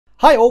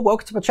Hi all,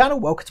 welcome to my channel,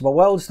 welcome to my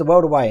world, it's the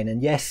world of Wayne,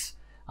 and yes,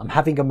 I'm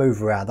having a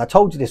move around. I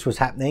told you this was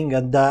happening,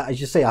 and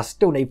as you see, I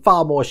still need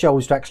far more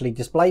shelves to actually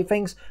display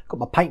things. Got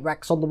my paint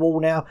racks on the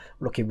wall now,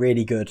 looking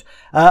really good.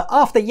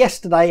 After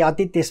yesterday, I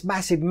did this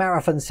massive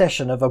marathon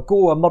session of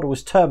Agora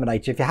models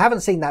Terminator. If you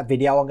haven't seen that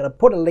video, I'm going to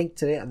put a link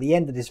to it at the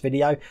end of this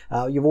video.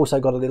 You've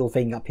also got a little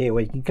thing up here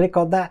where you can click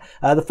on that.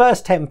 The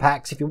first 10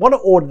 packs, if you want to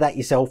order that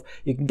yourself,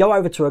 you can go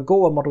over to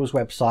Agora Models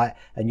website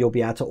and you'll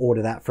be able to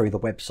order that through the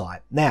website.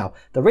 Now,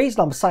 the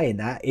reason I'm saying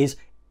that is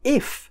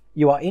if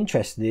you are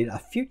interested in a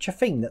future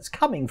thing that's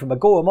coming from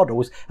Agora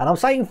Models, and I'm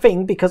saying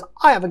thing because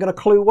I haven't got a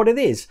clue what it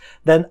is,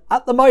 then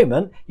at the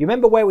moment, you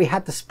remember where we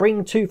had the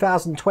spring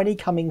 2020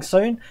 coming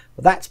soon?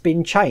 Well, that's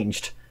been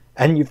changed,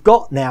 and you've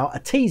got now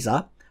a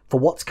teaser for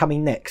what's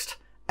coming next.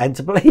 And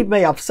to believe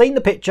me, I've seen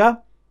the picture,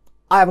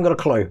 I haven't got a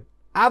clue.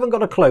 I haven't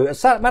got a clue.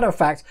 As a matter of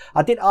fact,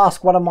 I did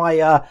ask one of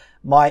my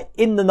my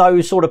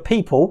in-the-know sort of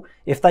people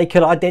if they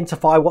could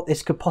identify what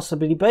this could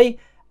possibly be,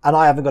 and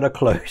I haven't got a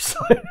clue. So,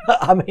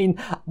 I mean,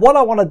 what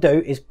I want to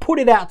do is put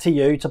it out to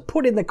you to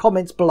put in the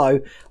comments below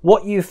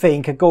what you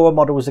think Agora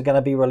Models are going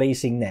to be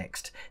releasing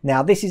next.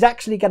 Now, this is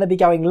actually going to be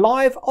going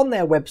live on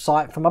their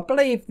website from, I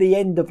believe, the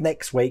end of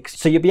next week.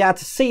 So you'll be able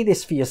to see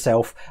this for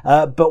yourself.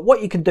 But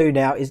what you can do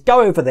now is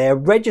go over there,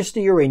 register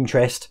your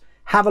interest,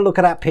 have a look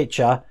at that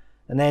picture,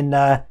 and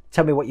then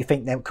tell me what you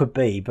think that could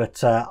be.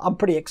 But I'm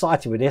pretty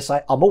excited with this.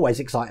 I'm always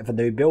excited for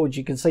new builds.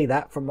 You can see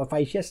that from my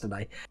face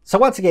yesterday. So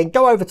once again,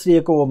 go over to the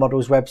Agora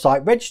Models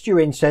website, register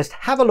your interest,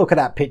 have a look at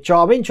that picture.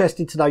 I'm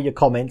interested to know your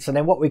comments, and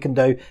then what we can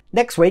do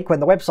next week when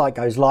the website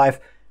goes live,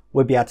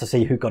 we'll be able to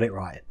see who got it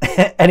right.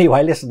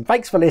 Anyway, listen,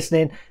 thanks for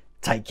listening.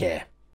 Take care.